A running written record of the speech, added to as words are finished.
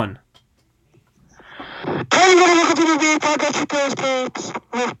everybody, welcome to the NBA Podcast with Those Tapes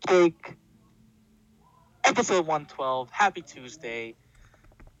with Jake. Episode 112. Happy Tuesday.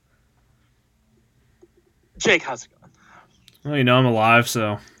 Jake, how's it going? Well, I'm alive,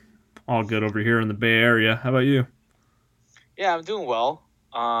 so all good over here in the Bay Area. How about you? Yeah, I'm doing well.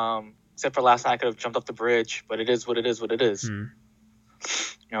 Except for last night, I could have jumped off the bridge, but it is what it is. You know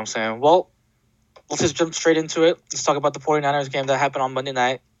what I'm saying? Well, let's just jump straight into it. Let's talk about the 49ers game that happened on Monday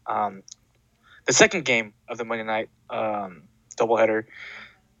night. The second game of the Monday night doubleheader.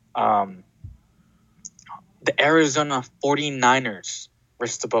 The Arizona 49ers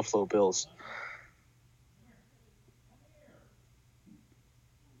versus the Buffalo Bills.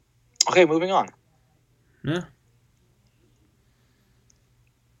 Okay, moving on. Yeah.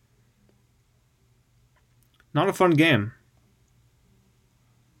 Not a fun game.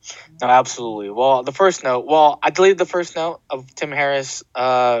 No, absolutely. Well, I deleted the first note of Tim Harris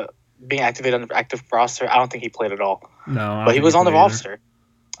being activated on the active roster. I don't think he played at all. No, but he was on the roster.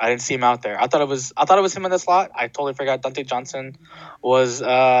 I didn't see him out there. I thought it was him in the slot. I totally forgot Dante Johnson was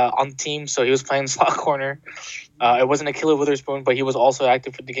on the team, so he was playing slot corner. It wasn't Ahkello Witherspoon, but he was also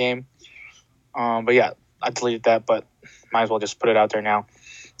active for the game. But yeah, I deleted that, but might as well just put it out there now.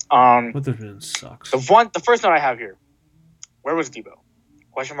 Witherspoon sucks. The first note I have here, where was Debo?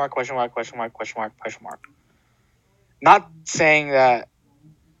 Question mark, question mark, question mark, question mark, question mark. Not saying that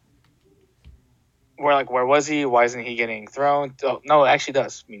where was he? Why isn't he getting thrown? Oh, no, it actually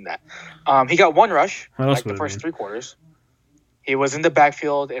does mean that. He got one rush, like the first three quarters. He was in the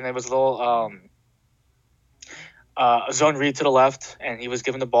backfield, and it was a little zone read to the left, and he was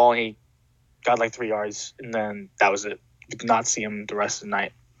given the ball, and he got like 3 yards, and then that was it. You did not see him the rest of the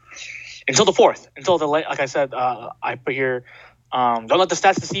night. Until the fourth. Until the late, like I said, I put here, don't let the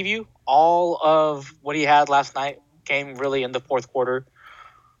stats deceive you. All of what he had last night came really in the fourth quarter.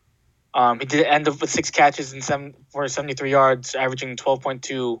 He did end up with 6 catches for 73 yards, averaging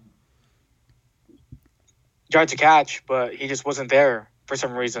 12.2 yards a catch, but he just wasn't there for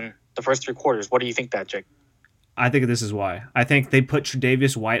some reason the first 3 quarters. What do you think that, Jake? I think this is why. I think they put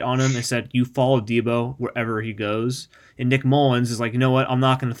Tre'Davious White on him and said, you follow Debo wherever he goes. And Nick Mullins is like, you know what? I'm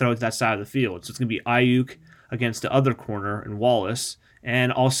not going to throw it to that side of the field. So it's going to be Ayuk against the other corner and Wallace,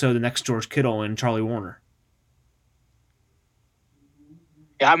 and also the next George Kittle and Charlie Warner.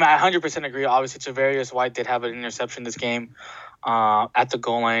 Yeah, I 100% agree. Obviously, Tre'Davious White did have an interception this game at the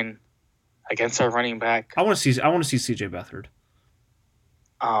goal line against our running back. I want to see CJ Beathard.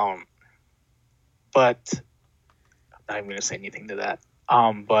 But I'm not even going to say anything to that.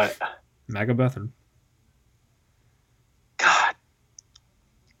 But Maga Beathard. God,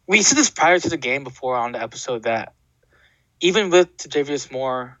 we said this prior to the game before on the episode that even with Tre'Davious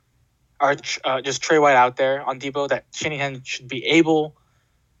Moore or just Trey White out there on Debo, that Shanahan should be able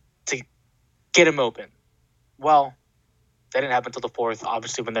to get him open. Well, that didn't happen until the fourth,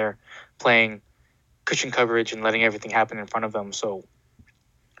 obviously, when they're playing cushion coverage and letting everything happen in front of them. So,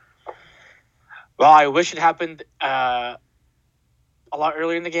 well, I wish it happened a lot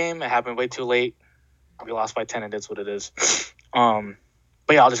earlier in the game. It happened way too late. We lost by 10, and it's what it is. But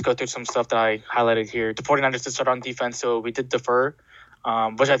yeah, I'll just go through some stuff that I highlighted here. The 49ers did start on defense, so we did defer,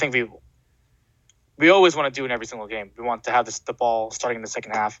 which I think we always want to do in every single game. We want to have the ball starting in the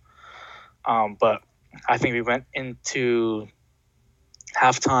second half. But I think we went into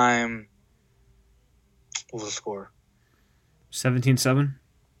halftime. What was the score? 17-7?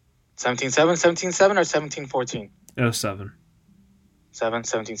 17-7? 17-7 or 17-14? It was 7.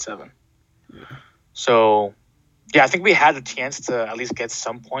 17-7. Yeah. So, yeah, I think we had a chance to at least get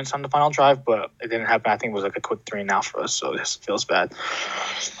some points on the final drive, but it didn't happen. I think it was like a quick 3-and-out for us, so this feels bad.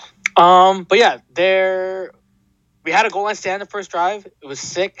 But yeah, we had a goal line stand the first drive. It was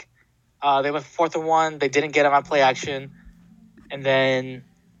sick. They went 4th and 1. They didn't get him on play action. And then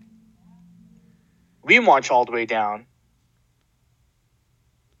we march all the way down.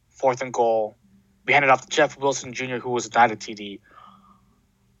 4th and goal. We handed off to Jeff Wilson Jr., who was not a TD.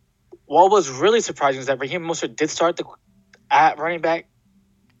 What was really surprising is that Raheem Mostert did start at running back.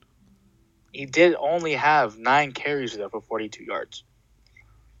 He did only have 9 carries there for 42 yards.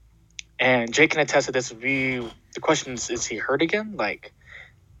 And Jake can attest to this. The question is he hurt again? Like,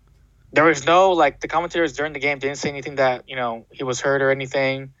 there was no, the commentators during the game didn't say anything that, he was hurt or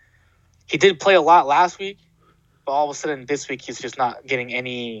anything. He did play a lot last week, but all of a sudden this week he's just not getting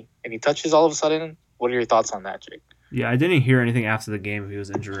any touches all of a sudden. What are your thoughts on that, Jake? Yeah, I didn't hear anything after the game if he was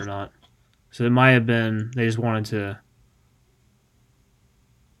injured or not. So it might have been they just wanted to.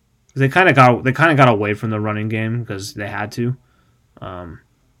 They kind of got away from the running game because they had to, because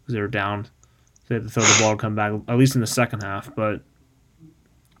they were down. So they had to throw the ball and come back at least in the second half. But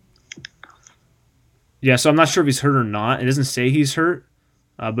Yeah, so I'm not sure if he's hurt or not. It doesn't say he's hurt,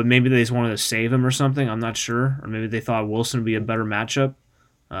 but maybe they just wanted to save him or something. I'm not sure. Or maybe they thought Wilson would be a better matchup.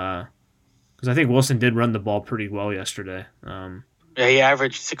 Because I think Wilson did run the ball pretty well yesterday. Yeah, he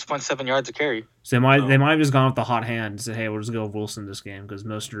averaged 6.7 yards a carry. So they might have just gone with the hot hand and said, hey, we'll just go with Wilson this game because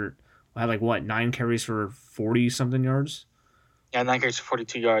Mostert had 9 carries for 40 something yards. Yeah, 9 carries for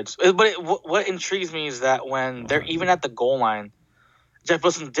 42 yards. But what intrigues me is that when they're even at the goal line, Jeff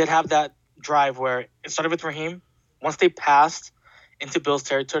Wilson did have that drive where it started with Raheem. Once they passed into Bills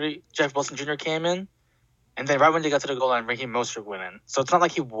territory, Jeff Wilson Jr. came in, and then right when they got to the goal line, Raheem Mostert went in. So it's not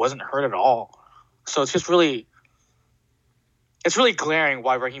like he wasn't hurt at all. So it's just really glaring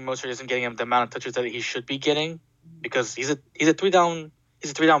why Raheem Mostert isn't getting him the amount of touches that he should be getting, because he's a 3-down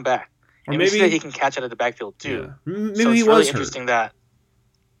back. Or maybe that he can catch out of the backfield too. Yeah. Maybe so it's he really was interesting hurt. that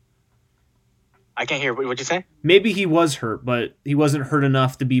I can't hear. What'd you say? Maybe he was hurt, but he wasn't hurt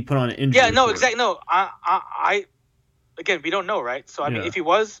enough to be put on an injury. Yeah, no, report. exactly. No, I again, we don't know, right? So I mean, if he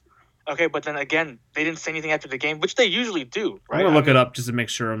was okay, but then again, they didn't say anything after the game, which they usually do, right? I'm gonna look it up just to make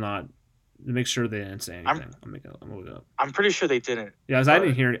sure they didn't say anything. I'm gonna look it up. I'm pretty sure they didn't. Yeah, because I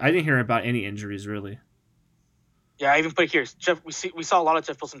didn't hear about any injuries really. Yeah, I even put it here. We saw a lot of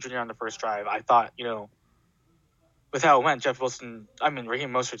Jeff Wilson Jr. on the first drive. I thought, with how it went, Raheem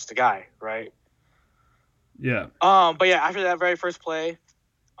Mostert's the guy, right? Yeah. But yeah, after that very first play,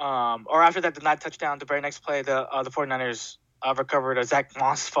 or after that denied touchdown, the very next play, the 49ers recovered a Zach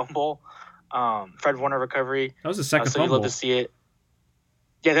Moss fumble, Fred Warner recovery. That was the second so fumble. You love to see it.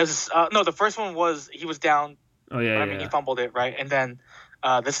 Yeah, there was no. The first one was he was down. Oh yeah. He fumbled it, right, and then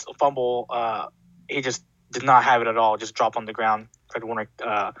this fumble, he just did not have it at all. Just dropped on the ground. Fred Warner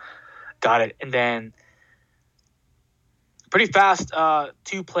got it, and then pretty fast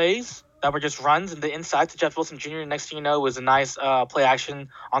 2 plays that were just runs in the inside to Jeff Wilson Jr. Next thing you know, was a nice play action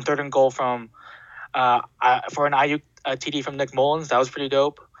on 3rd and goal for an Ayuk TD from Nick Mullins. That was pretty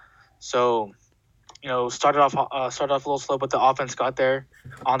dope. So, started off a little slow, but the offense got there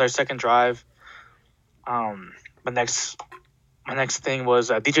on their second drive. My next thing was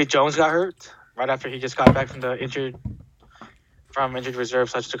DJ Jones got hurt right after he just got back from injured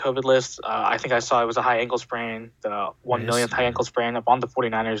reserve / the COVID list. I think I saw it was a high ankle sprain, the 1 millionth high ankle sprain up on the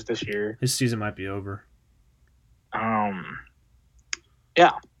 49ers this year. His season might be over.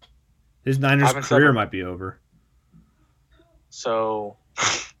 Yeah. His Niners career might be over. So,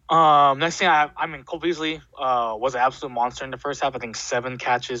 next thing Cole Beasley was an absolute monster in the first half. I think 7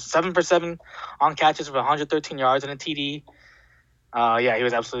 for 7 on catches with 113 yards and a TD. Yeah, he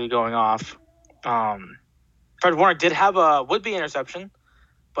was absolutely going off. Fred Warner did have a would-be interception,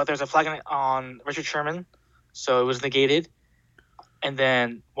 but there's a flag on Richard Sherman, so it was negated. And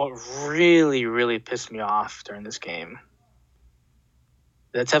then what really, really pissed me off during this game,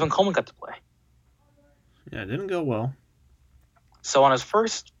 that Tevin Coleman got to play. Yeah, it didn't go well. So on his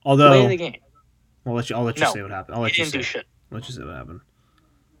first play of the game, I'll let you say what happened. He didn't do shit. I'll let you say what happened.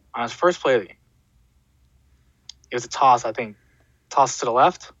 On his first play of the game, it was a toss. I think toss to the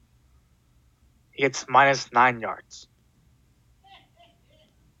left. He gets -9 yards.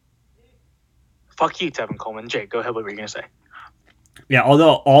 Fuck you, Tevin Coleman. Jake, go ahead. What were you gonna say? Yeah,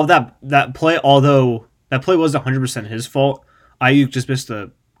 although all that play was 100% his fault. Ayuk just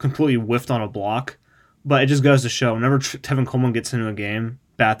completely whiffed on a block, but it just goes to show whenever Tevin Coleman gets into a game,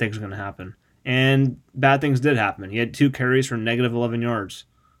 bad things are going to happen, and bad things did happen. He had 2 carries for -11 yards.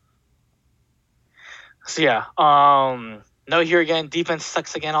 So yeah, no here again. Defense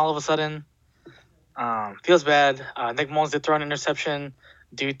sucks again all of a sudden. Feels bad. Nick Mullins did throw an interception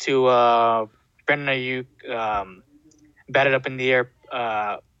due to Brandon Ayuk batted up in the air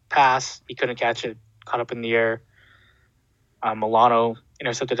pass. He couldn't catch it. Caught up in the air. Milano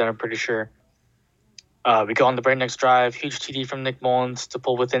intercepted that, I'm pretty sure. We go on the very next drive. Huge TD from Nick Mullins to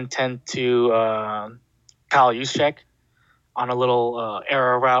pull within 10 to Kyle Juszczyk on a little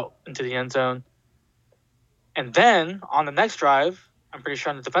arrow route into the end zone. And then on the next drive, I'm pretty sure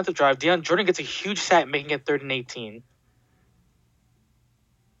on the defensive drive, Deion Jordan gets a huge sack, making it 3rd and 18.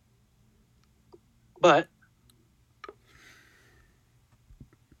 But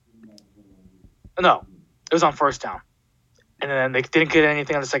no, it was on 1st down. And then they didn't get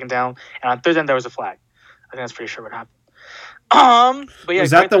anything on the 2nd down. And on 3rd down, there was a flag. I think that's pretty sure what happened. But yeah,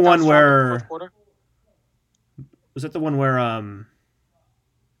 was that the one where? Was that the one where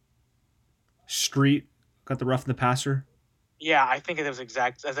Street got the rough in the passer? Yeah, I think it was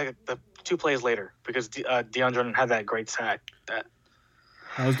exact. I think the 2 plays later, because Deion Jordan had that great sack. That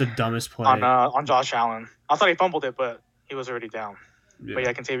was the dumbest play on Josh Allen. I thought he fumbled it, but he was already down. Yeah. But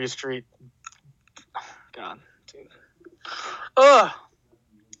yeah, Kentavious Street. Oh, God, dude. Ugh.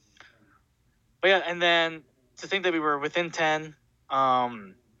 But yeah, and then to think that we were within 10,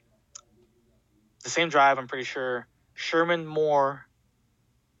 the same drive, I'm pretty sure, Sherman, Moore,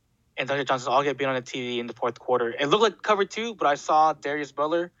 and Dante Johnson all get beat on the TV in the fourth quarter. It looked like cover 2, but I saw Darius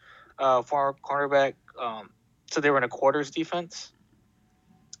Butler, former cornerback, so they were in a quarters defense.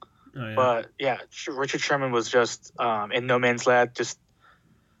 Oh, yeah. But yeah, Richard Sherman was just in no man's land. Bases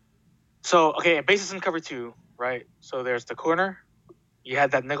in cover 2, right? So there's the corner. You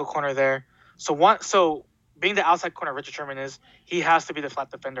had that nickel corner there. So being the outside corner Richard Sherman is, he has to be the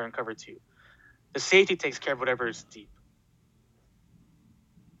flat defender in cover 2. The safety takes care of whatever is deep.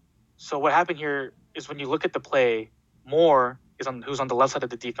 So what happened here is when you look at the play, Moore who's on the left side of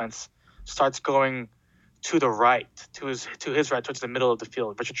the defense, starts going to the right, to his right, towards the middle of the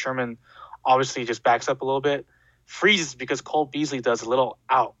field. Richard Sherman obviously just backs up a little bit, freezes because Cole Beasley does a little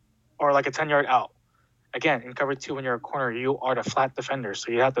out, or like a 10-yard out. Again, in cover 2, when you're a corner, you are the flat defender,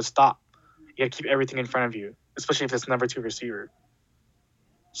 so you have to stop. You have to keep everything in front of you, especially if it's number 2 receiver.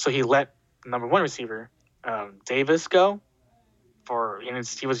 So he let number 1 receiver, Davis, go.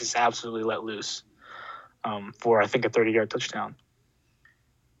 He was just absolutely let loose for, I think, a 30-yard touchdown.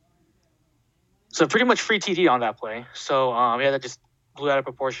 So pretty much free TD on that play. So, that just blew out of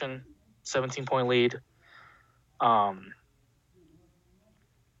proportion. 17-point lead. But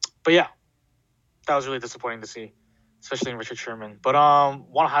yeah, that was really disappointing to see, especially in Richard Sherman. But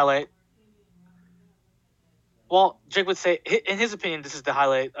one highlight. Well, Jake would say, in his opinion, this is the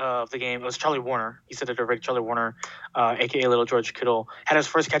highlight of the game. It was Charlie Warner. He said it already. Charlie Warner, a.k.a. Little George Kittle, had his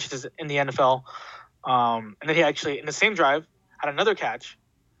first catches in the NFL. And then he actually, in the same drive, had another catch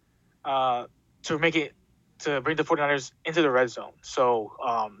to bring the 49ers into the red zone. So,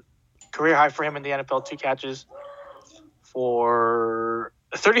 career high for him in the NFL, 2 catches for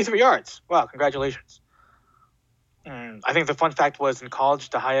 33 yards. Wow, congratulations. I think the fun fact was in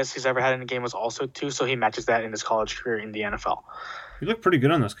college, the highest he's ever had in a game was also 2, so he matches that in his college career in the NFL. He looked pretty good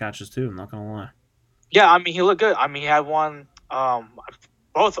on those catches, too, I'm not going to lie. Yeah, I mean, he looked good. I mean, he had one,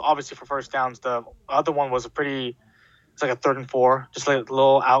 both obviously for first downs. The other one was it's like a 3rd and 4, just like a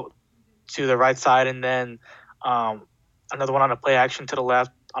little out to the right side, and then another one on a play action to the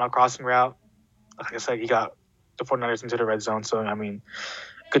left on a crossing route. Like I said, he got the 49ers into the red zone, so, I mean,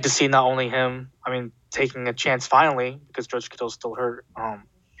 good to see not only him, taking a chance finally, because George Kittle's still hurt,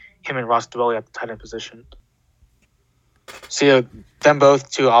 him and Ross Dwelly at the tight end position. So, yeah, them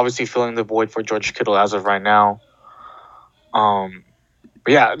both, too, obviously filling the void for George Kittle as of right now. But,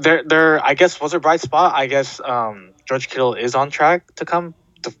 yeah, there. I guess, was a bright spot. I guess George Kittle is on track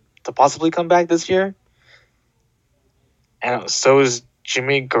to possibly come back this year. And so is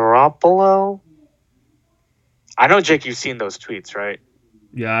Jimmy Garoppolo. I know, Jake, you've seen those tweets, right?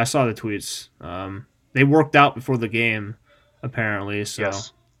 Yeah, I saw the tweets. They worked out before the game, apparently, so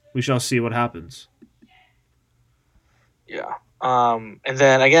yes. We shall see what happens. Yeah. And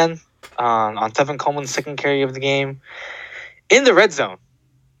then, again, on Tevin Coleman's second carry of the game, in the red zone.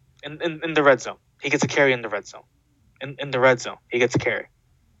 In the red zone. He gets a carry in the red zone. In the red zone, he gets a carry.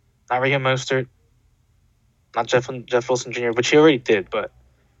 Not Raheem Mostert, not Jeff Wilson Jr., which he already did, but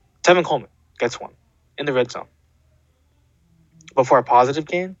Tevin Coleman gets one in the red zone. But for a positive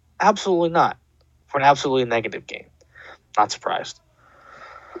gain? Absolutely not. For an absolutely negative gain. Not surprised.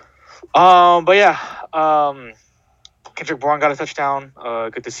 But yeah, Kendrick Bourne got a touchdown.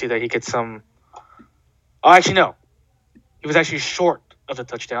 Good to see that he gets some. Oh, actually, no. He was actually short of the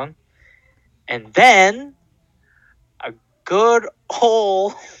touchdown. And then a good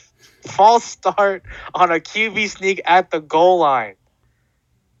old false start on a QB sneak at the goal line.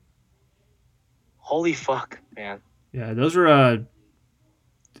 Holy fuck, man. Yeah, those were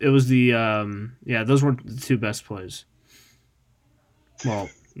those were the 2 best plays. Well,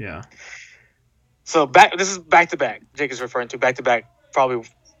 yeah. So this is back to back. Jake is referring to back to back, probably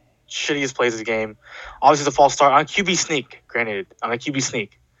shittiest plays of the game. Obviously, the false start on a QB sneak. Granted, on a QB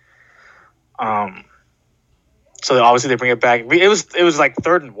sneak. So obviously they bring it back. It was like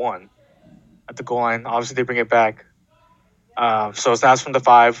 3rd and 1 at the goal line. Obviously they bring it back. So it's now from the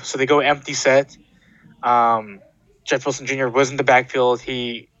 5. So they go empty set. Jeff Wilson Jr. was in the backfield.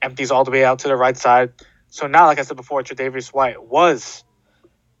 He empties all the way out to the right side. So now, like I said before, Tre'Davious White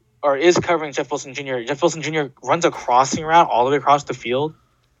is covering Jeff Wilson Jr. Jeff Wilson Jr. runs a crossing route all the way across the field.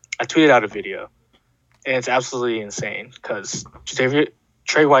 I tweeted out a video. And it's absolutely insane because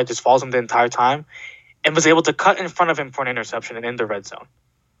Trey White just follows him the entire time and was able to cut in front of him for an interception and in the red zone.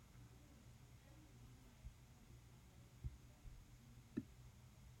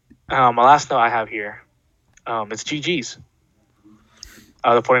 My last note I have here, it's GG's.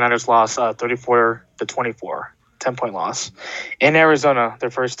 The 49ers lost 34-24, 10-point loss in Arizona,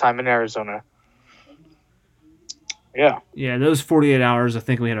 their first time in Arizona. Yeah. Yeah, those 48 hours, I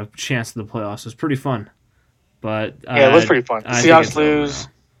think we had a chance at the playoffs. It was pretty fun. But Yeah, it was pretty fun. The I think Seahawks it's over lose.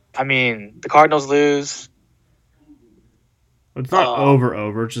 now. I mean, the Cardinals lose. It's not Um,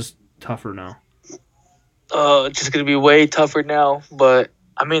 over. It's just tougher now. it's just gonna be way tougher now. But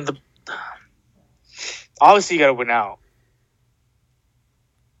I mean, obviously you gotta win out.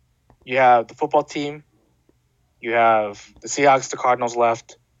 You have the football team. You have the Seahawks, the Cardinals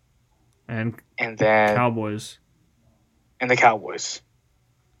left, And and then Cowboys. and the Cowboys.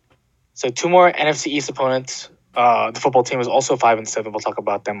 So two more NFC East opponents. The football team is also 5-7. We'll talk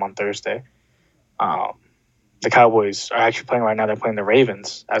about them on Thursday. Um, the Cowboys are actually playing right now. They're playing the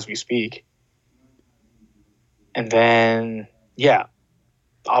Ravens as we speak. And then, yeah,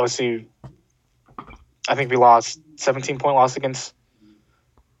 obviously, I think we lost 17-point loss against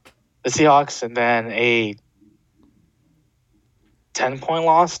the Seahawks, and then a 10-point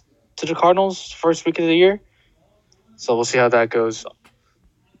loss to the Cardinals first week of the year. So we'll see how that goes.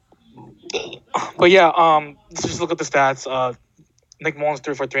 But yeah, let's just look at the stats. Nick Mullins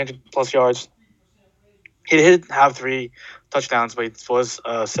threw for 300 plus yards. He did have 3 touchdowns, but he was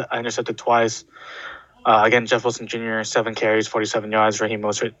intercepted twice. Again, Jeff Wilson Jr., 7 carries, 47 yards. Raheem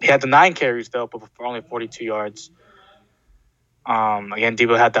Mostert, he had the 9 carries, though, but for only 42 yards. Again,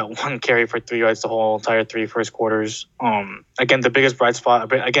 Debo had that 1 carry for 3 yards the whole entire 3 first quarters. Again, the biggest bright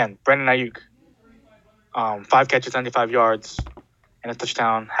spot, again, Brandon Ayuk. 5 catches, 95 yards, and a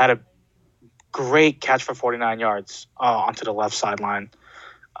touchdown. Had a great catch for 49 yards onto the left sideline.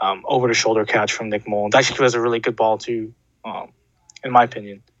 Over the shoulder catch from Nick Mullins. Actually, was a really good ball too, in my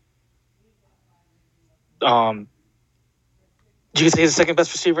opinion. You could say he's the second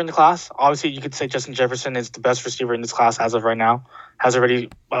best receiver in the class. Obviously, you could say Justin Jefferson is the best receiver in this class as of right now. Has already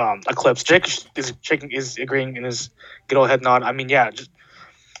eclipsed. Jake is agreeing in his good old head nod. I mean, yeah,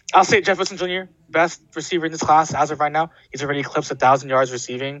 I'll say Jefferson Jr. best receiver in this class as of right now. He's already eclipsed 1,000 yards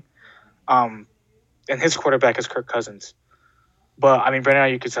receiving. And his quarterback is Kirk Cousins. But, I mean, Brandon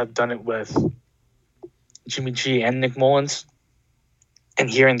Ayuk could have done it with Jimmy G and Nick Mullins. And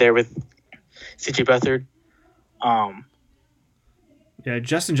here and there with C.J. Beathard. Yeah,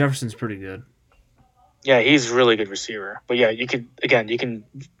 Justin Jefferson's pretty good. Yeah, he's a really good receiver. But, yeah, you can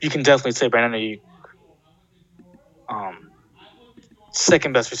definitely say Brandon Ayuk,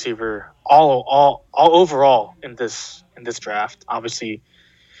 second best receiver all overall in this draft. Obviously,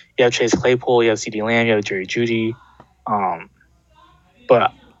 you have Chase Claypool, you have CeeDee Lamb, you have Jerry Jeudy.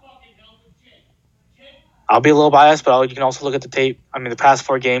 But I'll be a little biased, but you can also look at the tape. I mean, the past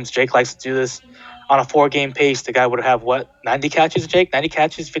 4 games, Jake likes to do this. On a 4-game pace, the guy would have, 90 catches, Jake? 90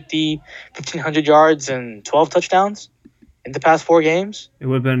 catches, 1,500 yards, and 12 touchdowns in the past 4 games? It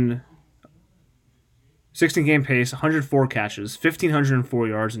would have been 16-game pace, 104 catches, 1,504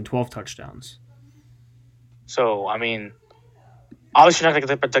 yards, and 12 touchdowns. So, I mean, obviously you're not going to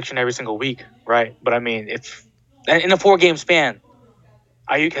get that protection every single week, right? But, I mean, if in a 4-game span,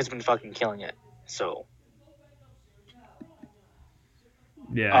 Ayuk has been fucking killing it. So,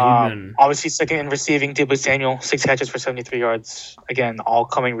 yeah, obviously second in receiving, Deebo Samuel, 6 catches for 73 yards. Again, all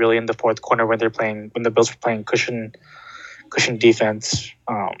coming really in the fourth quarter when the Bills were playing cushion defense.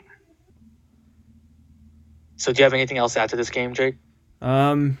 So do you have anything else to add to this game, Jake?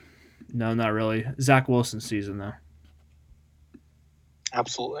 No, not really. Zach Wilson's season though.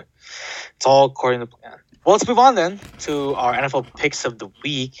 Absolutely, it's all according to plan. Well, let's move on then to our NFL picks of the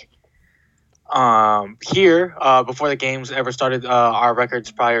week. Here, before the games ever started, our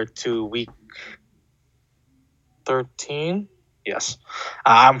records prior to week 13. Yes,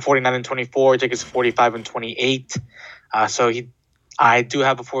 I'm 49-24. Jake is 45-28. So I do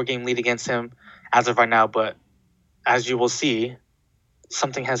have a 4-game lead against him as of right now, but as you will see,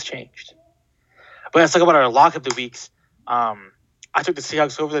 something has changed. But let's talk about our lock of the weeks. I took the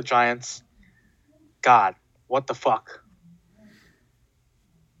Seahawks over the Giants. God, what the fuck?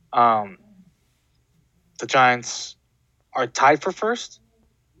 The Giants are tied for first.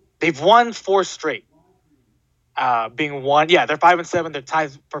 They've won 4 straight. Being one, yeah, they're 5-7. They're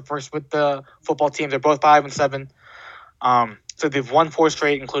tied for first with the football team. They're both 5-7. So they've won 4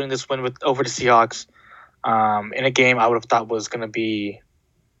 straight, including this win over the Seahawks. In a game I would have thought was going to be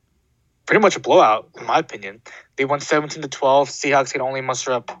pretty much a blowout, in my opinion. They won 17-12. Seahawks can only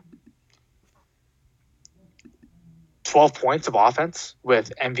muster up 12 points of offense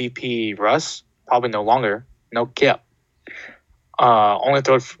with MVP Russ. Probably no longer. No Kip. Only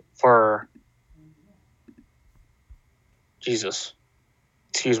throw for Jesus.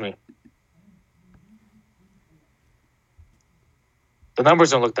 Excuse me. The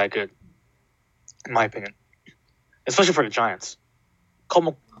numbers don't look that good, in my opinion. Especially for the Giants.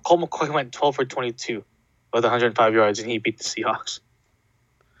 Colt McCoy went 12 for 22. with 105 yards, and he beat the Seahawks.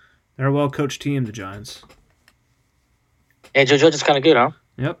 They're a well-coached team, the Giants. Yeah, Joe Judge is kind of good, huh?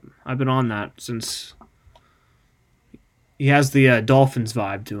 Yep, I've been on that since he has the Dolphins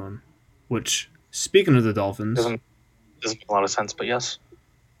vibe to him, which, speaking of the Dolphins... Doesn't make a lot of sense, but yes.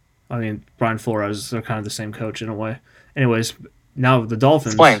 I mean, Brian Flores, they're kind of the same coach in a way. Anyways, now the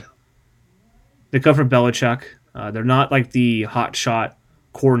Dolphins... Explain. They come from Belichick. They're not like the hot shot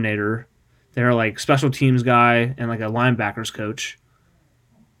coordinator. They're like special teams guy and like a linebackers coach.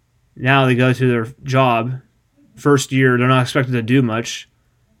 Now they go to their job. First year, they're not expected to do much.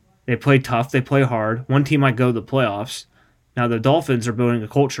 They play tough. They play hard. One team might go to the playoffs. Now the Dolphins are building a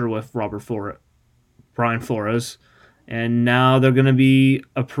culture with Brian Flores, and now they're going to be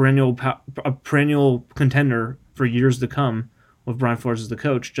a perennial contender for years to come with Brian Flores as the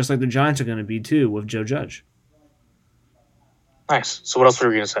coach, just like the Giants are going to be too with Joe Judge. Nice. So what else were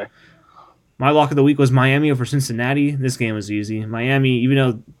we going to say? My lock of the week was Miami over Cincinnati. This game was easy. Miami, even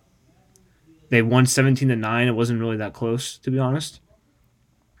though they won 17-9, it wasn't really that close, to be honest.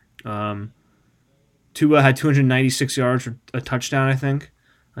 Tua had 296 yards for a touchdown, I think.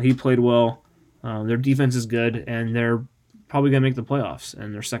 He played well. Their defense is good, and they're probably going to make the playoffs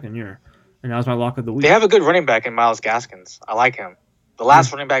in their second year. And that was my lock of the week. They have a good running back in Myles Gaskins. I like him. The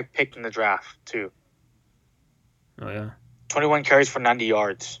last running back picked in the draft, too. Oh, yeah. 21 carries for 90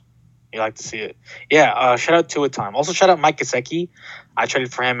 yards. You like to see it. Yeah, shout out Tua time. Also, shout out Mike Gesicki. I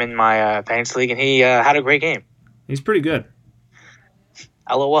traded for him in my fantasy league, and he had a great game. He's pretty good.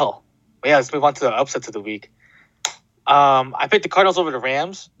 LOL. But yeah, let's move on to the upsets of the week. I picked the Cardinals over the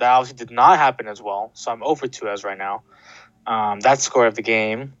Rams. That obviously did not happen as well, so I'm over 2 as right now. That score of the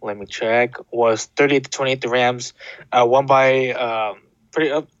game, let me check, was 38-28. The Rams won by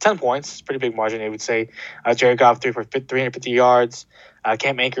 10 points. Pretty big margin, I would say. Jared Goff threw for 350 yards.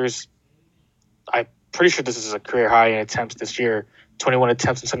 Cam Akers, I'm pretty sure this is a career high in attempts this year. 21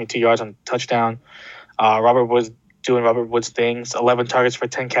 attempts and 72 yards on touchdown. Robert Woods doing Robert Woods things. 11 targets for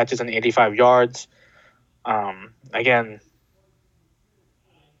 10 catches and 85 yards. Again,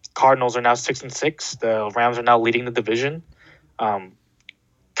 Cardinals are now 6-6. The Rams are now leading the division.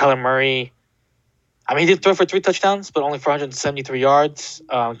 Kyler Murray, I mean, he did throw for 3 touchdowns, but only 473 yards.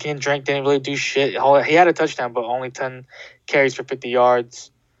 Ken Drake didn't really do shit. He had a touchdown, but only 10 carries for 50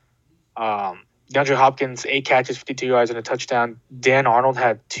 yards. DeAndre Hopkins, 8 catches, 52 yards, and a touchdown. Dan Arnold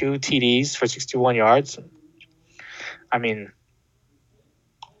had 2 TDs for 61 yards. I mean,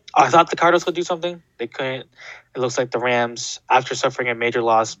 I thought the Cardinals could do something. They couldn't. It looks like the Rams, after suffering a major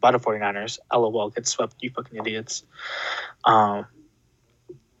loss by the 49ers, LOL, get swept, you fucking idiots,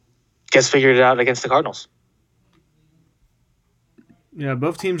 gets figured it out against the Cardinals. Yeah,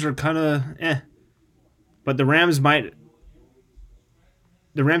 both teams are kind of but the Rams might.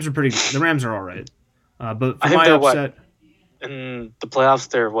 The Rams are pretty. The Rams are all right. But for my upset, in the playoffs,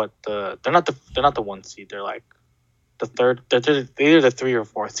 they're what they're not the 1 seed. They're like the 3rd. They're either the 3 or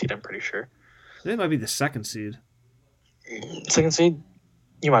 4th seed. I'm pretty sure. They might be the 2nd seed. 2nd seed,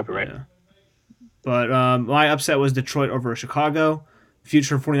 you might be right. Yeah. But my upset was Detroit over Chicago.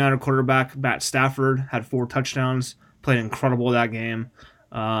 Future 49er quarterback Matt Stafford had 4 touchdowns. Played incredible that game.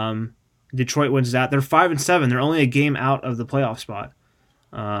 Detroit wins that. They're 5-7. They're only a game out of the playoff spot.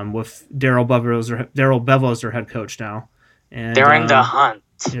 With Darrell Bevell as their head coach now. And they're in the hunt.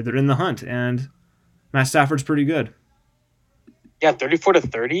 Yeah, they're in the hunt, and Matt Stafford's pretty good. Yeah,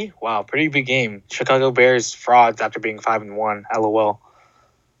 34-30. Wow, pretty big game. Chicago Bears frauds after being 5-1. LOL.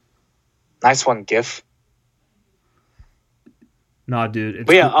 Nice one, GIF. Nah, dude.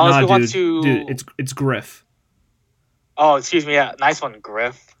 Dude, it's Griff. Oh, excuse me. Yeah, nice one,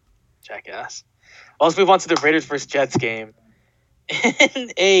 Griff. Jackass. Let's move on to the Raiders versus Jets game.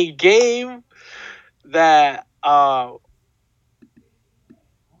 In a game that I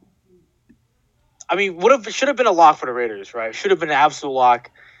mean, should have been a lock for the Raiders, right? Should have been an absolute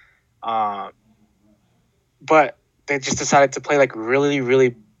lock. But they just decided to play like really,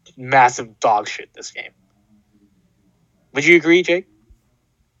 really massive dog shit this game. Would you agree, Jake?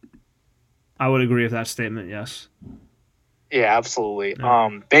 I would agree with that statement, yes. Yeah, absolutely.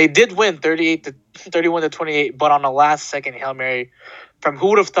 Yeah. They did win 31-28, but on the last second Hail Mary from who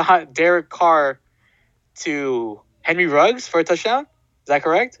would have thought Derek Carr to Henry Ruggs for a touchdown? Is that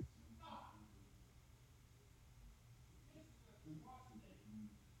correct?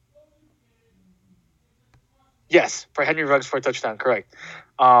 Yes, for Henry Ruggs for a touchdown, correct.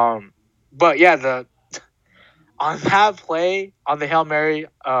 But yeah, on that play, on the Hail Mary,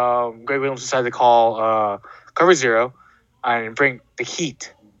 Greg Williams decided to call cover 0 and bring the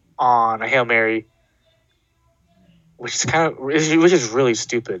heat on a Hail Mary, which is really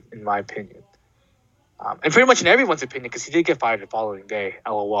stupid in my opinion. And pretty much in everyone's opinion, because he did get fired the following day.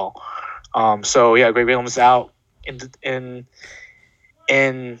 LOL. So yeah, Greg Williams out in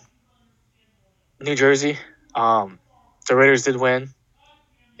New Jersey. The Raiders did win.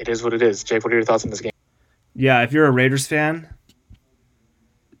 It is what it is. Jake, what are your thoughts on this game? Yeah, if you're a Raiders fan,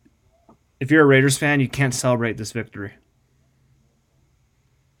 you can't celebrate this victory.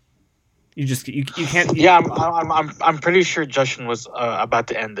 You can't. Yeah, I'm pretty sure Justin was about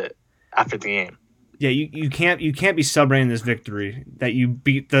to end it after the game. Yeah, you can't be celebrating this victory that you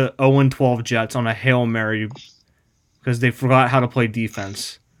beat the 0-12 Jets on a Hail Mary because they forgot how to play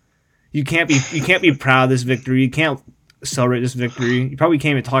defense. You can't be proud of this victory. You can't celebrate this victory. You probably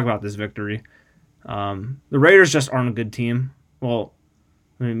can't even talk about this victory. The Raiders just aren't a good team. Well,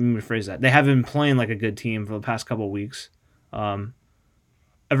 let me rephrase that. They haven't been playing like a good team for the past couple of weeks.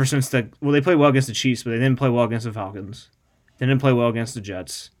 Ever since they played well against the Chiefs, but they didn't play well against the Falcons. They didn't play well against the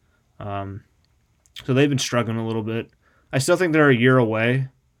Jets. So they've been struggling a little bit. I still think they're a year away.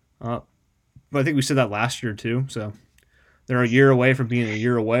 But I think we said that last year too. So they're a year away from being a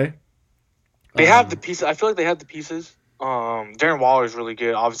year away. They have the pieces. I feel like they have the pieces. Darren Waller is really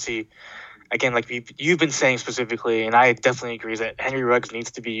good. Obviously, again, like you've been saying specifically, and I definitely agree that Henry Ruggs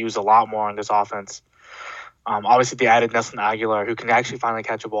needs to be used a lot more on this offense. Obviously, they added Nelson Aguilar, who can actually finally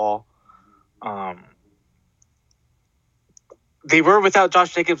catch a ball. They were without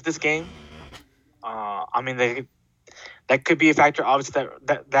Josh Jacobs this game. I mean, that could be a factor. Obviously,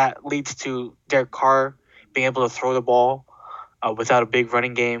 that leads to Derek Carr being able to throw the ball without a big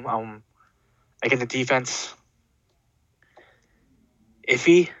running game. Again, the defense,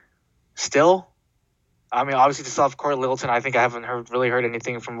 iffy still. I mean, obviously, to stop Corey Littleton, I think I haven't really heard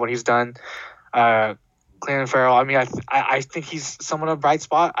anything from what he's done. Clinton Farrell, I mean, I think he's somewhat a bright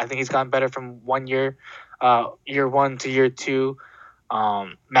spot. I think he's gotten better from 1 year, year one to year two.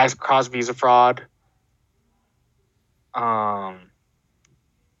 Max Crosby is a fraud. So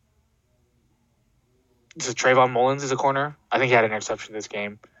Trayvon Mullins is a corner. I think he had an interception this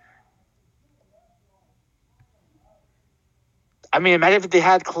game. I mean, imagine if they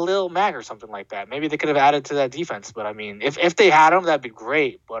had Khalil Mack or something like that. Maybe they could have added to that defense. But I mean, if they had him, that'd be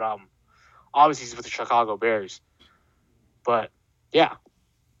great. But obviously he's with the Chicago Bears. But yeah.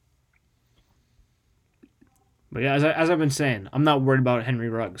 But yeah, as I've been saying, I'm not worried about Henry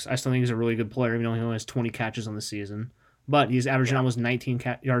Ruggs. I still think he's a really good player, even though he only has 20 catches on the season. But he's averaging almost 19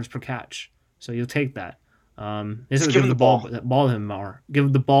 yards per catch, so you'll take that. Just give him the ball to him more.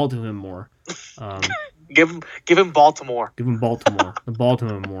 Give the ball to him more. Give him Baltimore. Give him Baltimore. The ball to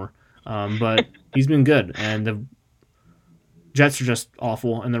him more. But he's been good, and the Jets are just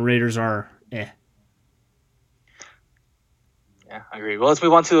awful, and the Raiders are eh. Yeah, I agree. Well, let's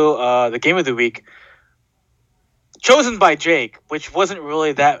move on to the game of the week. Chosen by Jake, which wasn't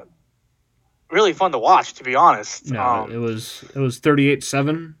really fun to watch, to be honest. No, it was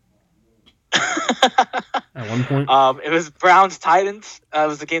 38-7 at one point. It was Browns Titans. It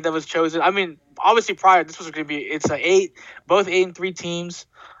was the game that was chosen. I mean, obviously prior this was going to be both 8-3 teams,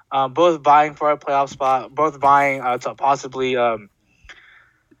 both vying for a playoff spot, both vying to possibly win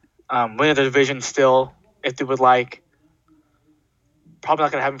the division still if they would like. Probably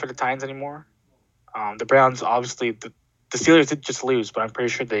not going to happen for the Titans anymore. The Browns, obviously, the Steelers did just lose, but I'm pretty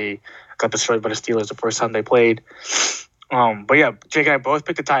sure they got destroyed by the Steelers the first time they played. But yeah, Jake and I both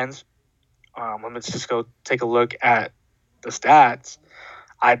picked the Titans. Let's just go take a look at the stats.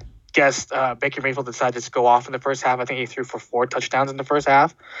 I guess Baker Mayfield decided to go off in the first half. I think he threw for 4 touchdowns in the first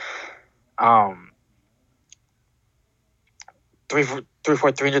half.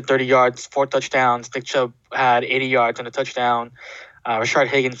 330 yards, 4 touchdowns. Nick Chubb had 80 yards and a touchdown. Rashard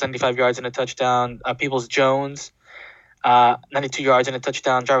Higgins, 75 yards and a touchdown. Peoples-Jones, 92 yards and a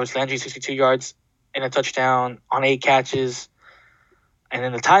touchdown. Jarvis Landry, 62 yards and a touchdown on 8 catches. And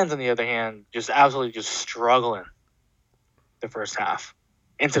then the Titans, on the other hand, just absolutely just struggling the first half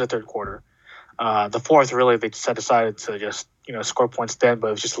into the third quarter. The fourth, really, they just decided to just score points then, but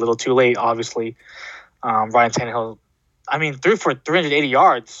it was just a little too late, obviously. Ryan Tannehill, threw for 380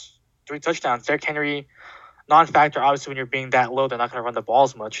 yards, 3 touchdowns. Derrick Henry, non-factor. Obviously, when you're being that low, they're not going to run the ball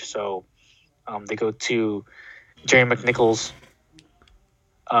as much. So they go to Jerry McNichols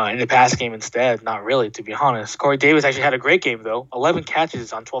in the pass game instead. Not really, to be honest. Corey Davis actually had a great game, though. 11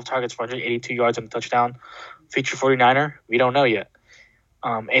 catches on 12 targets for 182 yards and a touchdown. Feature 49er? We don't know yet.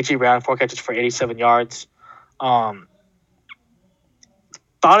 A.J. Brown, 4 catches for 87 yards. Thought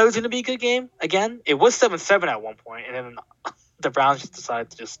it was going to be a good game. Again, it was 7-7 at one point, and then the Browns just decided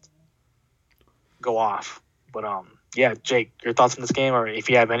to just go off. But, yeah, Jake, your thoughts on this game, or if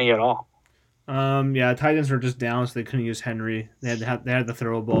you have any at all? Yeah, Titans were just down, so they couldn't use Henry. They had to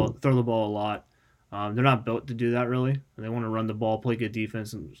throw the ball a lot. They're not built to do that really. They want to run the ball, play good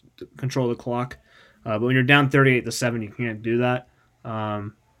defense, and control the clock. But when you're down 38-7, you can't do that.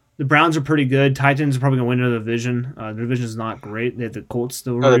 The Browns are pretty good. Titans are probably going to win the division. The division is not great. They have the Colts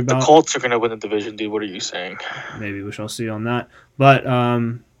still No, worry the about. Colts are going to win the division, dude. What are you saying? Maybe we shall see on that. But,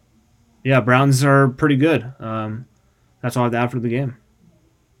 Browns are pretty good. That's all I have to add for the game.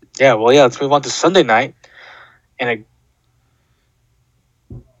 Yeah, well, let's move on to Sunday night. And I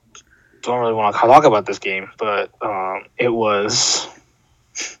don't really want to talk about this game, but it was...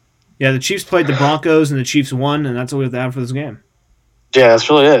 Yeah, the Chiefs played the Broncos, and the Chiefs won, and that's all we have to add for this game. Yeah, that's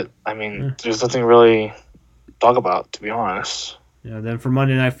really it. I mean, There's nothing really to talk about, to be honest. Yeah, then for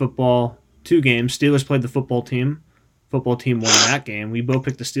Monday Night Football, 2 games. Steelers played the football team. Football team won that game. We both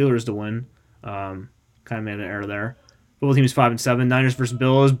picked the Steelers to win. Kind of made an error there. Football team is 5-7. Niners versus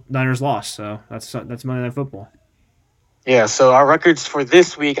Bills. Niners lost. So that's Monday Night Football. Yeah. So our records for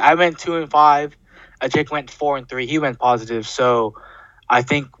this week, I went 2-5. Jake went 4-3. He went positive. So I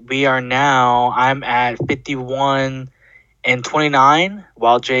think we are now. I'm at 51-29,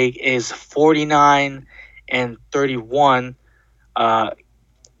 while Jake is 49-31.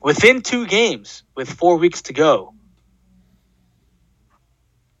 Within 2 games, with 4 weeks to go.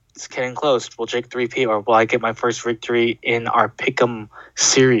 It's getting close. Will Jake 3P, or will I get my first victory in our Pick'em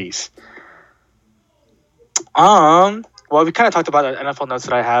series? Well, we kind of talked about the NFL notes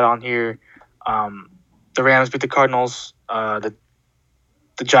that I had on here. The Rams beat the Cardinals. The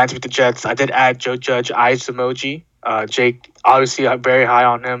Giants beat the Jets. I did add Joe Judge eyes emoji. Jake, obviously, I'm very high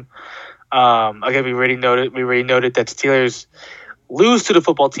on him. Again, we already noted that Steelers lose to the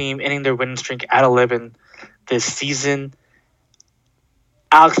football team, ending their winning streak at 11 this season.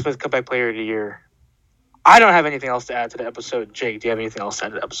 Alex Smith, comeback player of the year. I don't have anything else to add to the episode. Jake, do you have anything else to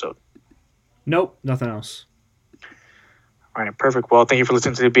add to the episode? Nope, nothing else. All right, perfect. Well, thank you for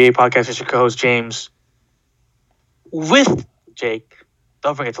listening to the BA Podcast. It's your co-host, James, with Jake.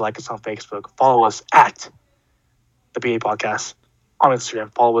 Don't forget to like us on Facebook. Follow us at the BA Podcast on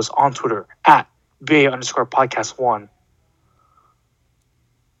Instagram. Follow us on Twitter at BA_podcast1.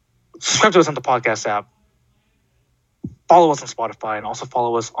 Subscribe to us on the podcast app. Follow us on Spotify, and also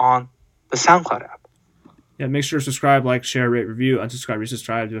follow us on the SoundCloud app. Yeah, make sure to subscribe, like, share, rate, review, unsubscribe,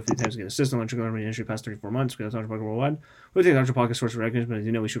 resubscribe, do it a few times to get assistant. Lunch in the industry past 34 months. We have Dr. Podcast Worldwide. We take Dr. Podcast source for recognition, but as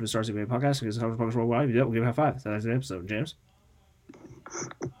you know, we shoot for stars to be a podcast because Dr. Podcast Worldwide. If you do it, we'll give it a high five. That's the episode. James?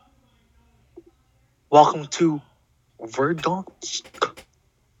 Welcome to Verdansk.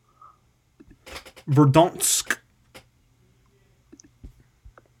 Verdansk.